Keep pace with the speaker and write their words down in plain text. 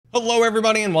Hello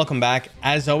everybody and welcome back.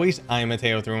 As always, I'm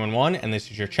Mateo311 and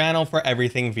this is your channel for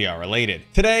everything VR related.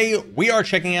 Today, we are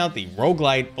checking out the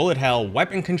roguelite bullet hell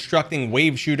weapon constructing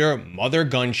wave shooter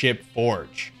MotherGunship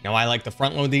Forge. Now I like to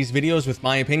front load these videos with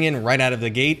my opinion right out of the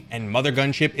gate, and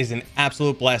MotherGunship is an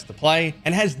absolute blast to play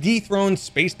and has dethroned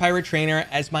Space Pirate Trainer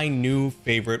as my new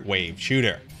favorite wave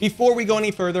shooter. Before we go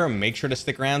any further, make sure to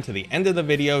stick around to the end of the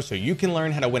video so you can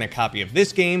learn how to win a copy of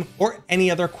this game or any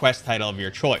other Quest title of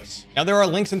your choice. Now there are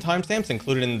links and timestamps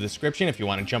included in the description if you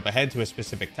want to jump ahead to a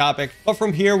specific topic, but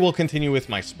from here we'll continue with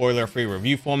my spoiler-free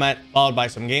review format, followed by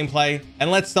some gameplay, and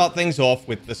let's start things off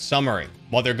with the summary.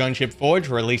 MotherGunship Forge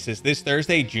releases this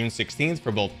Thursday, June 16th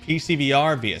for both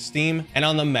PCVR via Steam and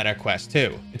on the Meta Quest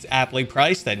 2. It's aptly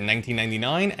priced at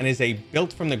 $19.99 and is a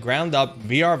built from the ground up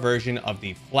VR version of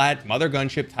the flat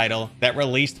MotherGunship title that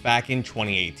released back in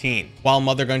 2018. While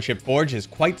MotherGunship Forge is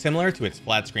quite similar to its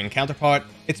flat screen counterpart,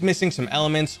 it's missing some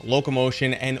elements,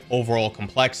 locomotion, and overall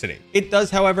complexity. It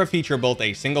does, however, feature both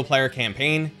a single-player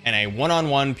campaign and a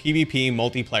one-on-one PvP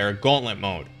multiplayer gauntlet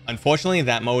mode. Unfortunately,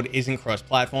 that mode isn't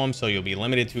cross-platform, so you'll be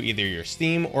limited to either your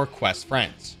Steam or Quest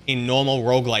friends. In normal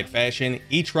roguelite fashion,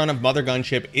 each run of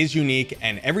MotherGunship is unique,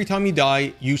 and every time you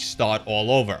die, you start all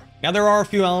over. Now, there are a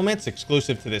few elements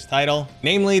exclusive to this title,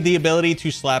 namely the ability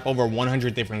to slap over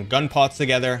 100 different gun parts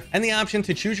together, and the option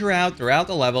to choose your route throughout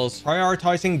the levels,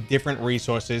 prioritizing different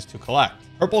resources to collect.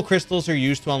 Purple crystals are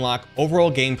used to unlock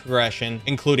overall game progression,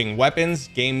 including weapons,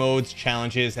 game modes,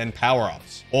 challenges, and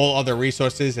power-ups. All other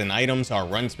resources and items are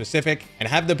run-specific and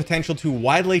have the potential to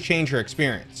widely change your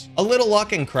experience. A little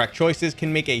luck and correct choices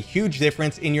can make a huge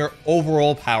difference in your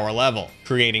overall power level.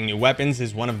 Creating new weapons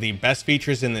is one of the best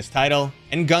features in this title,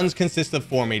 and guns consist of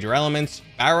 4 major elements: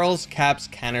 barrels, caps,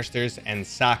 canisters, and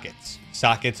sockets.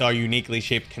 Sockets are uniquely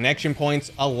shaped connection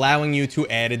points, allowing you to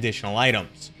add additional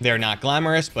items. They're not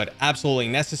glamorous, but absolutely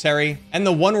necessary, and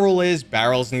the one rule is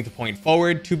barrels need to point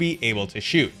forward to be able to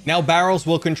shoot. Now, barrels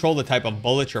will control the type of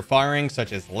bullets you're firing,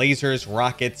 such as lasers,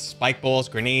 rockets, spike balls,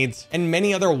 grenades, and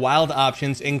many other wild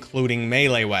options, including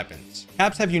melee weapons.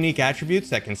 Caps have unique attributes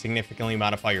that can significantly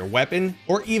modify your weapon,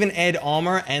 or even add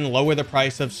armor and lower the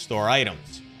price of store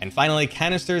items. And finally,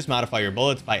 canisters modify your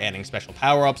bullets by adding special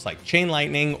power-ups like chain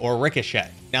lightning or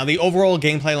ricochet. Now, the overall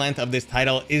gameplay length of this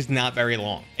title is not very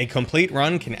long. A complete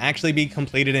run can actually be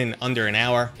completed in under an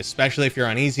hour, especially if you're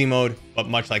on easy mode, but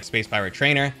much like Space Pirate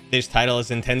Trainer, this title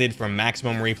is intended for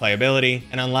maximum replayability,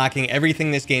 and unlocking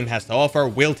everything this game has to offer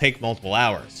will take multiple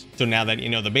hours. So now that you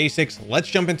know the basics, let's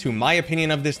jump into my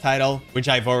opinion of this title, which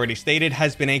I've already stated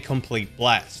has been a complete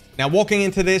blast. Now, walking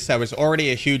into this, I was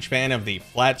already a huge fan of the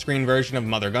flat screen version of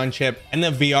MotherGunship and the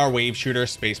VR wave shooter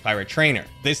Space Pirate Trainer.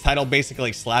 This title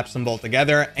basically slaps them both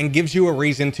together and gives you a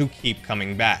reason to keep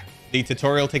coming back. The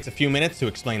tutorial takes a few minutes to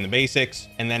explain the basics,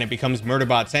 and then it becomes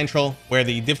Murderbot Central, where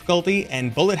the difficulty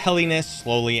and bullet helliness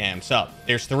slowly amps up.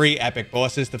 There's 3 epic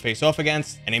bosses to face off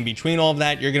against, and in between all of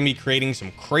that, you're going to be creating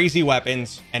some crazy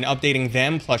weapons and updating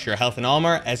them plus your health and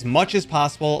armor as much as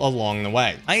possible along the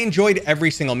way. I enjoyed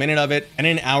every single minute of it, and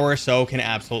an hour or so can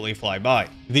absolutely fly by.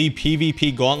 The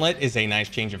PvP gauntlet is a nice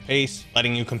change of pace,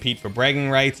 letting you compete for bragging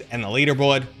rights and the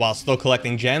leaderboard, while still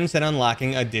collecting gems and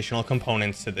unlocking additional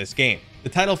components to this game. The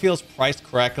title feels priced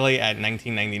correctly at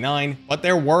 $19.99, but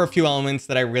there were a few elements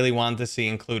that I really wanted to see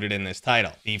included in this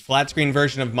title. The flat screen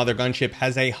version of MotherGunship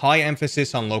has a high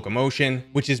emphasis on locomotion,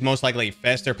 which is most likely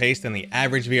faster paced than the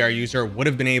average VR user would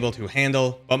have been able to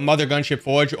handle, but MotherGunship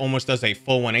Forge almost does a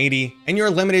full 180, and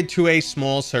you're limited to a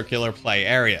small circular play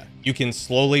area. You can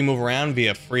slowly move around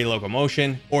via free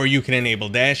locomotion, or you can enable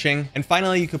dashing, and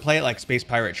finally you could play it like Space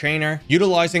Pirate Trainer,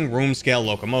 utilizing room scale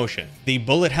locomotion. The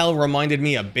bullet hell reminded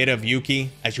me a bit of Yuki,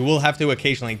 as you will have to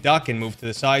occasionally duck and move to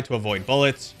the side to avoid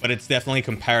bullets, but it's definitely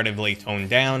comparatively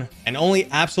toned down, and only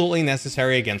absolutely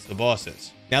necessary against the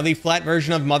bosses. Now, the flat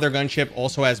version of MotherGunship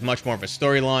also has much more of a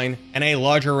storyline and a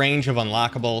larger range of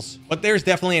unlockables, but there's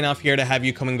definitely enough here to have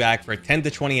you coming back for 10 to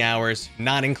 20 hours,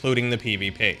 not including the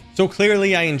PvP. So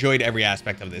clearly I enjoyed every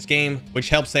aspect of this game, which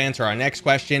helps to answer our next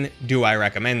question: do I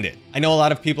recommend it? I know a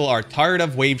lot of people are tired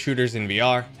of wave shooters in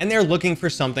VR, and they're looking for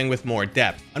something with more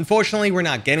depth. Unfortunately, we're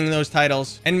not getting those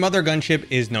titles, and MotherGunship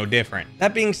is no different.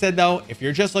 That being said though, if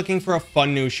you're just looking for a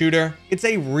fun new shooter, it's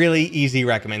a really easy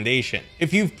recommendation.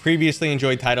 If you've previously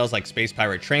enjoyed titles like Space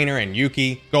Pirate Trainer and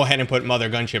Yuki, go ahead and put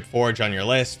MotherGunship Forge on your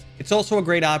list. It's also a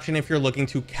great option if you're looking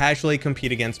to casually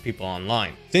compete against people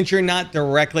online. Since you're not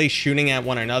directly shooting at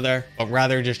one another, but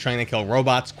rather just trying to kill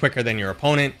robots quicker than your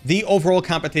opponent, the overall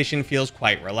competition feels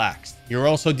quite relaxed. You're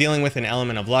also dealing with an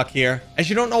element of luck here, as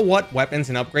you don't know what weapons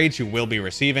and upgrades you will be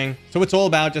receiving, so it's all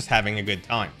about just having a good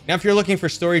time. Now, if you're looking for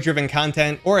story-driven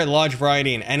content or a large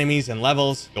variety in enemies and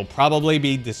levels, you'll probably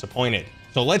be disappointed.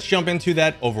 So let's jump into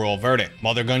that overall verdict.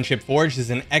 MotherGunship Forged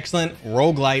is an excellent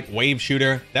roguelite wave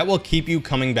shooter that will keep you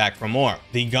coming back for more.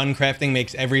 The gun crafting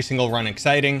makes every single run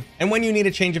exciting, and when you need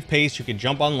a change of pace, you can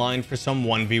jump online for some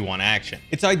 1v1 action.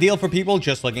 It's ideal for people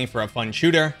just looking for a fun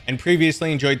shooter, and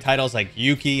previously enjoyed titles like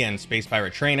Yuki and Space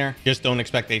Pirate Trainer. Just don't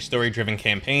expect a story-driven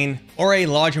campaign or a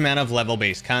large amount of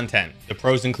level-based content. The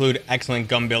pros include excellent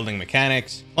gun building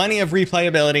mechanics, plenty of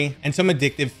replayability, and some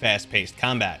addictive fast-paced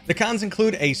combat. The cons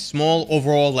include a small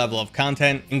overall level of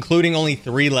content, including only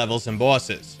 3 levels and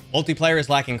bosses. Multiplayer is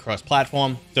lacking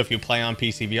cross-platform, so if you play on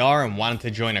PCVR and wanted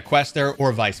to join a quester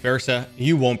or vice versa,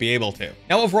 you won't be able to.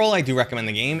 Now, overall, I do recommend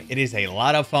the game. It is a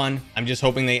lot of fun. I'm just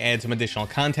hoping they add some additional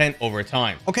content over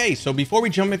time. Okay, so before we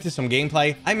jump into some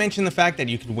gameplay, I mentioned the fact that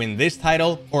you could win this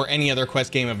title or any other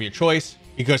Quest game of your choice,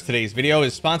 because today's video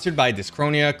is sponsored by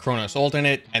Dyschronia Chronos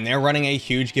Alternate, and they're running a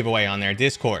huge giveaway on their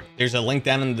Discord. There's a link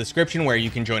down in the description where you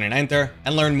can join and enter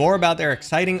and learn more about their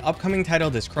exciting upcoming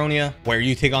title Dyschronia, where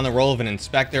you take on the role of an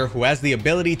inspector who has the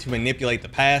ability to manipulate the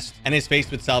past and is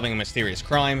faced with solving a mysterious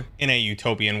crime in a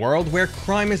utopian world where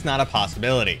crime is not a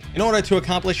possibility. In order to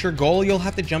accomplish your goal, you'll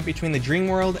have to jump between the dream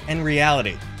world and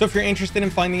reality. So if you're interested in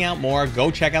finding out more, go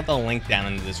check out the link down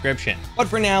in the description. But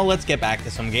for now, let's get back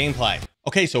to some gameplay.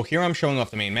 Okay, so here I'm showing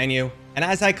off the main menu, and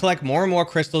as I collect more and more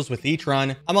crystals with each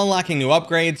run, I'm unlocking new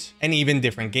upgrades and even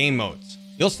different game modes.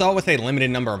 You'll start with a limited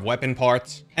number of weapon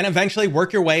parts, and eventually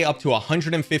work your way up to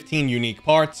 115 unique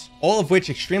parts, all of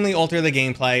which extremely alter the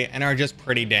gameplay and are just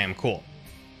pretty damn cool.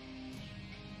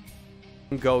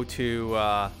 Go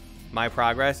to my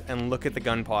progress and look at the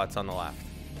gun parts on the left.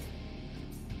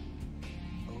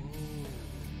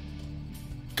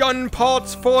 Gun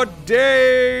parts for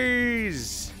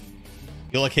days!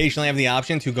 You'll occasionally have the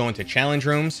option to go into challenge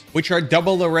rooms, which are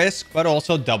double the risk, but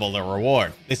also double the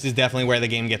reward. This is definitely where the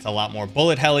game gets a lot more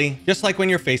bullet helly, just like when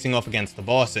you're facing off against the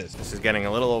bosses. This is getting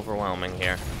a little overwhelming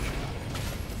here.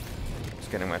 Just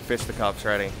getting my fisticuffs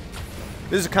ready.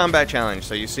 This is a combat challenge,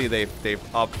 so you see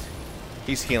they've upped.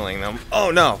 He's healing them.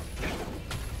 Oh no!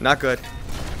 Not good.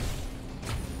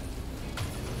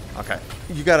 Okay,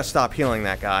 you gotta stop healing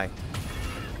that guy.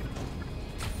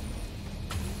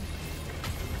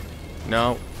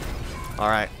 No.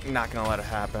 Alright, not gonna let it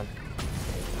happen.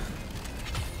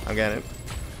 I'm getting it.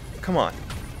 Come on.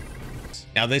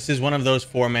 Now this is one of those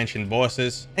aforementioned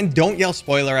bosses, and don't yell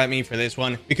spoiler at me for this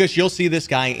one, because you'll see this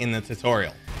guy in the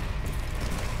tutorial.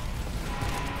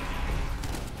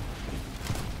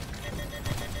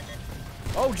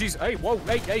 Oh jeez, hey, whoa,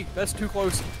 hey, that's too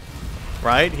close.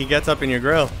 Right? He gets up in your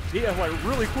grill. Yeah, like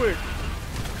really quick.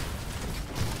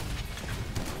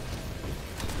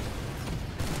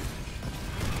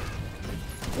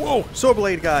 Whoa, sword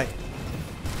blade guy.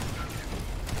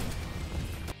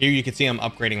 Here you can see I'm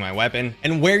upgrading my weapon,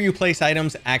 and where you place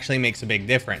items actually makes a big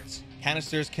difference.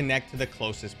 Canisters connect to the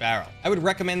closest barrel. I would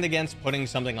recommend against putting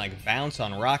something like bounce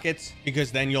on rockets,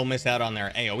 because then you'll miss out on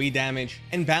their AoE damage,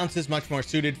 and bounce is much more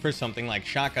suited for something like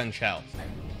shotgun shells.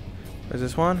 Where's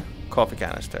this one? Coffee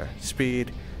canister.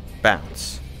 Speed.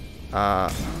 Bounce.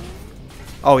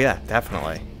 Oh yeah,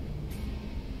 definitely.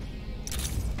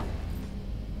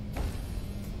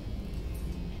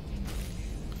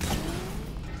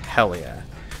 Hell yeah.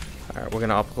 Alright, we're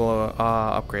gonna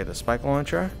upgrade the spike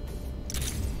launcher.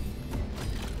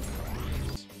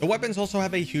 The weapons also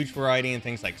have a huge variety in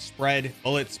things like spread,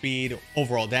 bullet speed,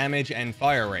 overall damage, and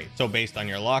fire rate. So based on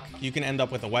your luck, you can end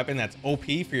up with a weapon that's OP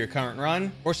for your current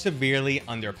run, or severely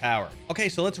underpowered. Okay,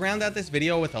 so let's round out this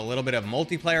video with a little bit of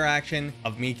multiplayer action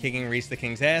of me kicking Reese the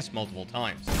King's ass multiple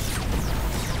times.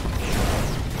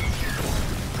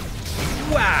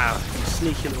 Wow!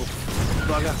 Sneaky little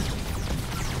bugger.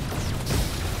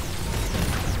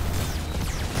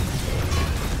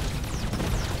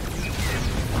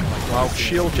 Wow,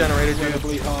 shield generator, dude.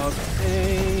 Incredibly hard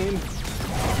aim.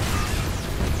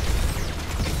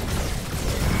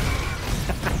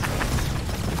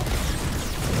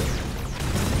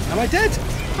 Am I dead?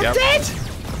 I'm dead!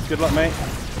 Good luck, mate.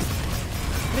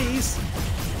 Please,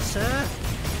 sir.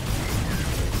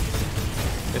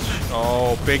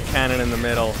 Oh, big cannon in the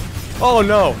middle. Oh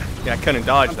no! Yeah, I couldn't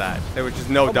dodge that. There was just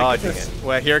no dodging it.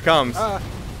 Well, here it comes.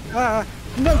 No,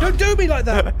 don't do me like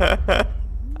that!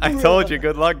 I told you,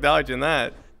 good luck dodging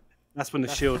that. That's when the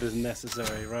shield is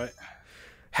necessary, right?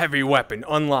 Heavy weapon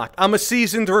unlocked. I'm a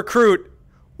seasoned recruit.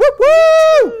 Woo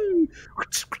woo!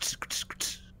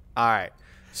 All right.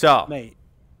 So, Mate,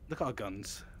 look at our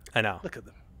guns. I know. Look at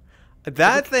them.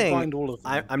 That thing, Find all of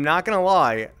them. I'm not going to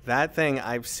lie, that thing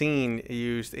I've seen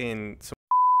used in some...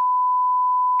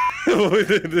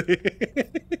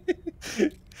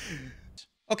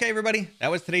 Okay, everybody,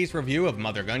 that was today's review of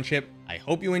MotherGunship. I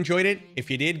hope you enjoyed it. If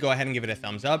you did, go ahead and give it a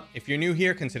thumbs up. If you're new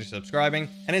here, consider subscribing.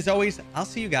 And as always, I'll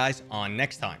see you guys on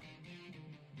next time.